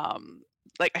run.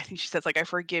 Like I think she says, like, I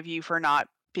forgive you for not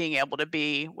being able to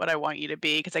be what I want you to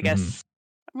be, because I guess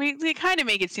I mean they kind of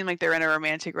make it seem like they're in a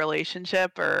romantic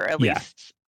relationship, or at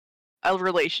least a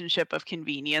relationship of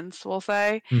convenience, we'll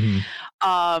say.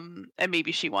 And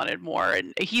maybe she wanted more,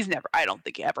 and he's never, I don't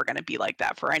think ever going to be like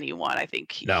that for anyone. I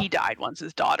think he died once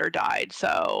his daughter died.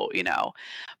 So,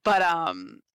 but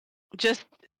just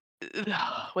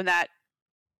when that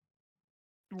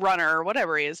runner or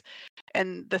whatever he is,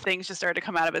 and the things just started to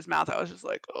come out of his mouth, I was just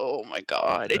like, oh my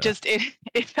God.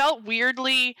 It felt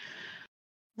weirdly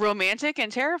romantic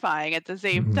and terrifying at the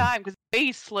same time, because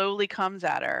he slowly comes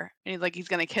at her and he's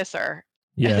gonna kiss her,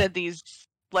 and then these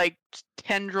like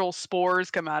tendril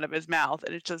spores come out of his mouth,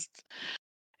 and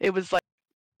it was like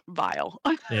vile.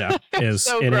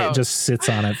 It just sits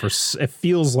on it it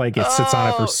feels like it sits on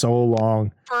it for so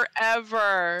long,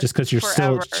 forever, just because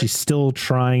she's still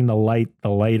trying to light the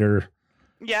lighter,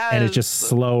 and it's just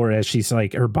slower as she's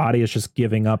like, her body is just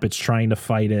giving up. It's trying to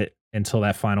fight it until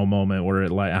that final moment where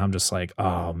I'm just like,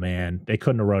 oh man, they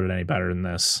couldn't have wrote it any better than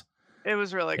this. It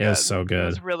was really good. It was so It good.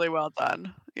 was really well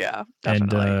done. Yeah,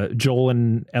 definitely. And Joel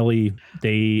and Ellie,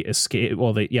 they escape.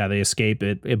 Well, they escape.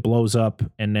 It blows up,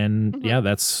 and then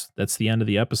that's the end of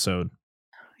the episode.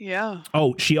 Yeah.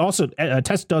 Oh, she also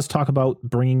Tess does talk about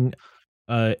bringing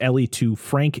Ellie to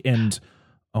Frank, and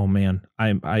oh man,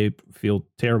 I feel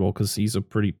terrible because he's a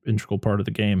pretty integral part of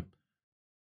the game.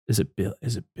 Is it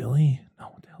Billy? No,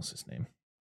 what the hell's his name?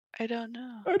 I don't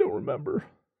know. I don't remember.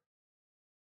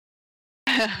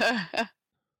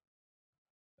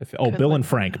 Bill and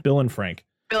Frank. Bill and Frank.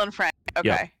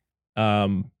 Okay.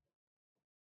 Yep.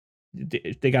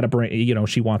 They got to bring.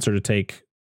 She wants him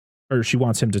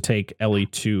to take Ellie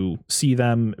to see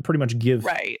them. Pretty much give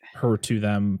her to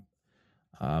them.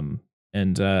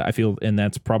 And I feel, and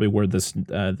that's probably where this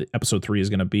the episode 3 is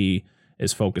going to be,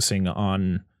 is focusing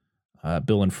on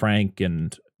Bill and Frank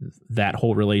and that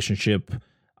whole relationship.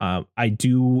 I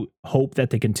do hope that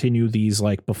they continue these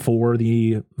like before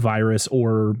the virus,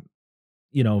 or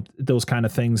those kind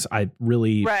of things. I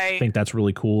really think that's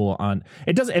really cool.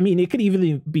 It could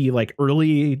even be like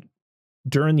early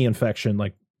during the infection,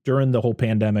 like during the whole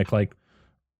pandemic, like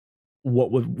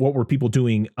what were people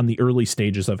doing on the early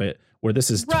stages of it, where this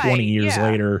is 20 years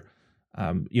later.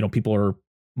 People are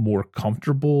more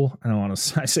comfortable. I don't want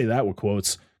to say that with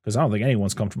quotes, because I don't think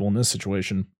anyone's comfortable in this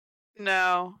situation.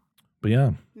 No. But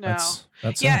yeah, no.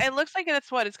 That's it looks like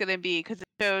that's what it's going to be, because it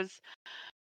shows.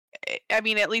 I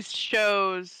mean, at least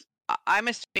shows. I'm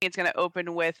assuming it's going to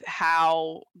open with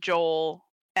how Joel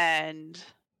and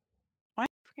why am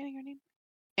I forgetting her name?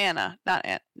 Anna, not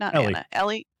Ellie. Anna.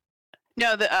 Ellie.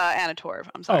 No, the Anna Torv.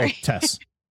 I'm sorry. Oh, Tess.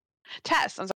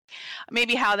 Tess. I'm sorry.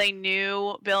 Maybe how they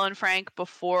knew Bill and Frank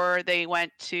before they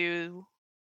went to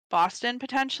Boston,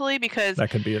 potentially, because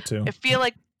that could be it too. I feel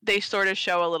like they sort of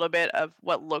show a little bit of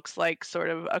what looks like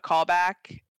sort of a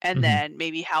callback, and then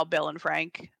maybe how Bill and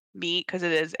Frank meet, because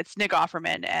it's Nick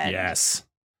Offerman and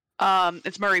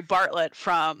it's Murray Bartlett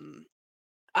from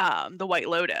The White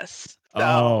Lotus.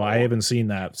 So, I haven't seen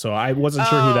that, so I wasn't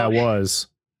sure who that was.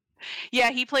 Yeah,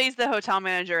 he plays the hotel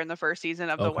manager in the first season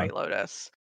of The White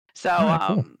Lotus. So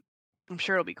cool. I'm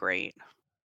sure it'll be great.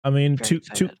 I mean,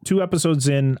 two episodes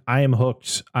in, I am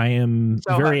hooked. I am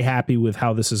very happy with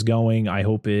how this is going. I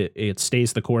hope it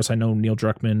stays the course. I know Neil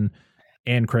Druckmann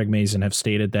and Craig Mazin have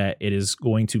stated that it is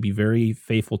going to be very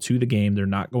faithful to the game. They're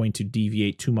not going to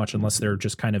deviate too much unless they're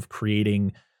just kind of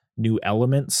creating new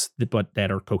elements, but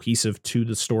that are cohesive to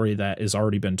the story that has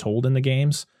already been told in the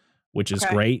games, which is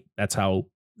great. That's how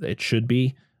it should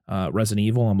be. Resident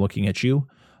Evil, I'm looking at you.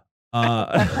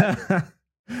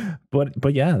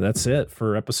 But yeah, that's it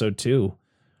for episode 2.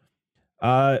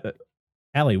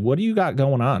 Allie, what do you got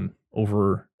going on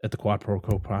over at the Quad Pro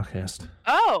Co podcast?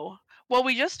 Oh, well,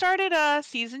 we just started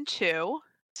season 2,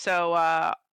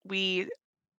 so we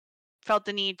felt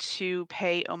the need to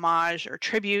pay homage or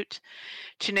tribute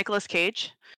to Nicolas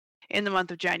Cage in the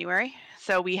month of January.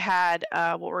 So we had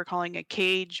what we're calling a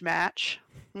cage match.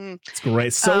 It's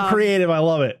great. So creative. I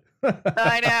love it.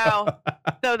 I know.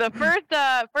 So the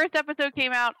first episode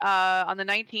came out on the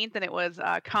 19th, and it was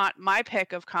my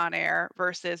pick of Con Air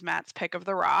versus Matt's pick of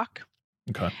The Rock.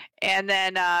 Okay. And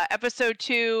then episode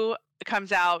 2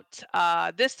 comes out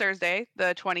this Thursday,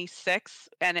 the 26th,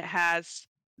 and it has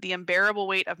The Unbearable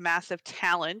Weight of Massive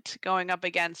Talent going up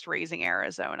against Raising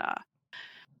Arizona.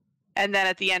 And then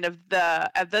at the end of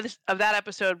that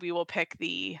episode, we will pick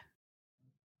the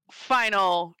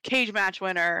final cage match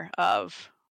winner of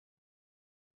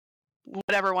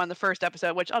whatever won the first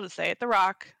episode, which I'll just say it, The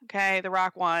Rock. Okay, The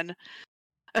Rock won.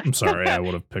 I'm sorry, I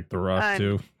would have picked The Rock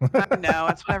too. I know,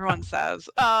 that's what everyone says.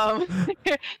 So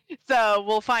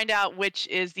we'll find out which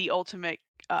is the ultimate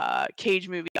cage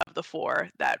movie of the 4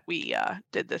 that we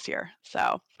did this year.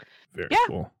 So very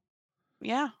cool.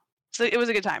 Yeah. So it was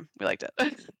a good time. We liked it.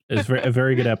 It's a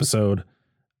very good episode.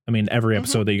 I mean, every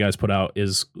episode that you guys put out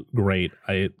is great.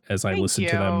 As I listen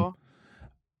to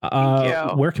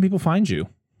them. Where can people find you?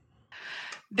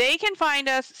 They can find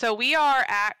us. So we are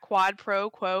at Quad Pro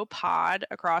Quo Pod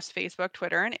across Facebook,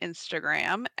 Twitter, and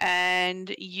Instagram.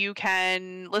 And you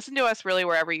can listen to us really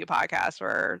wherever you podcast,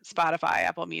 or Spotify,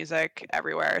 Apple Music,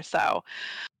 everywhere. So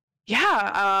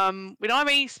yeah, we don't have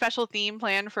any special theme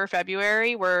planned for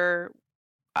February. We're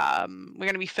going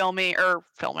to be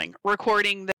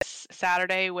recording this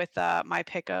Saturday with my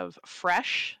pick of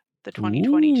Fresh, the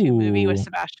 2022 movie with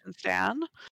Sebastian Stan.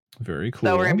 Very cool.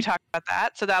 So we're going to be talking about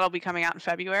that. So that'll be coming out in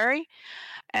February.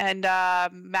 And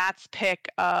Matt's pick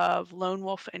of Lone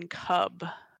Wolf and Cub,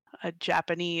 a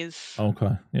Japanese.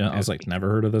 Okay. Yeah, movie. I was like, never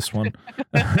heard of this one.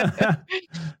 Yep.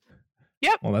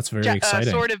 Well, that's very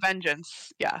exciting. Sword of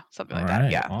Vengeance. Yeah, something like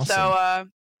that. Yeah. Awesome. So,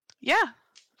 yeah.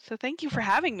 So thank you for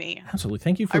having me. Absolutely.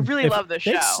 Thank you for I really love this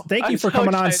show. Thank you for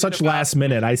coming on such last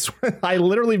minute. I swear, I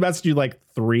literally messaged you like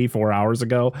 3-4 hours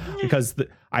ago because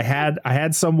I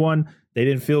had someone, they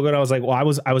didn't feel good. I was like, well, I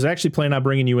was actually planning on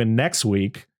bringing you in next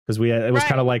week because it was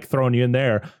kind of like throwing you in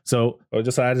there. So I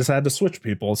just had to switch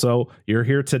people. So you're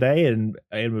here today and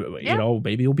you know,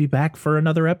 maybe you'll be back for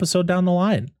another episode down the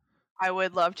line. I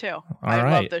would love to. I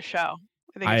love this show.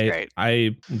 I think it's great.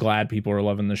 I'm glad people are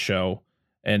loving the show.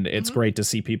 And it's great to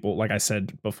see people, like I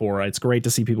said before, it's great to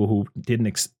see people who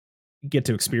didn't get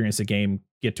to experience the game,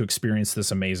 get to experience this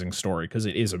amazing story, because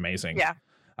it is amazing. Yeah.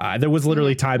 There was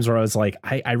literally times where I was like,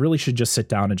 I really should just sit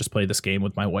down and just play this game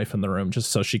with my wife in the room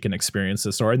just so she can experience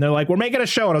this story. And they're like, we're making a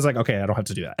show. And I was like, okay, I don't have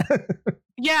to do that.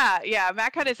 Yeah.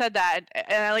 Matt kind of said that.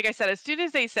 And like I said, as soon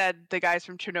as they said the guys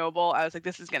from Chernobyl, I was like,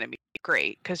 this is going to be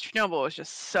great, because Chernobyl was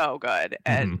just so good.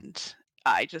 And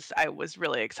I was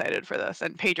really excited for this.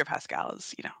 And Pedro Pascal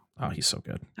is, you know. Oh, he's so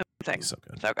good. He's so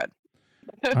good. So good.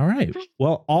 All right.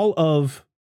 Well, all of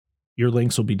your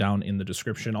links will be down in the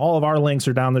description. All of our links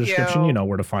are down in the description. You know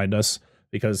where to find us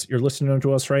because you're listening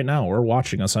to us right now or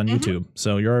watching us on YouTube.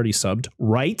 So you're already subbed,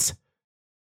 right?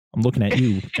 I'm looking at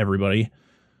you, everybody.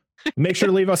 Make sure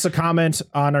to leave us a comment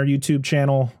on our YouTube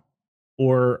channel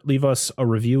or leave us a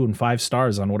review and 5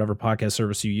 stars on whatever podcast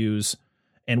service you use.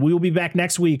 And we will be back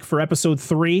next week for episode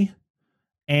 3.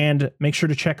 And make sure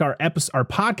to check our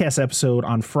podcast episode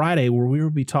on Friday, where we will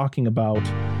be talking about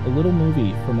a little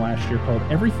movie from last year called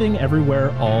Everything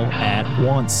Everywhere All at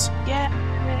Once.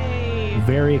 Yay!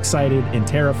 Very excited and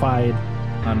terrified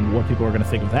on what people are going to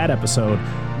think of that episode.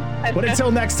 But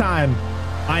until next time,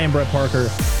 I am Brett Parker.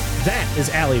 That is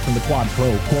Allie from the Quad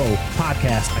Pro Quo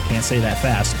podcast. I can't say that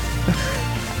fast.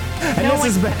 And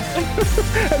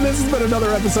this has been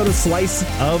another episode of Slice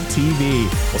of TV.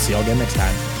 We'll see y'all again next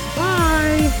time.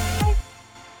 Bye.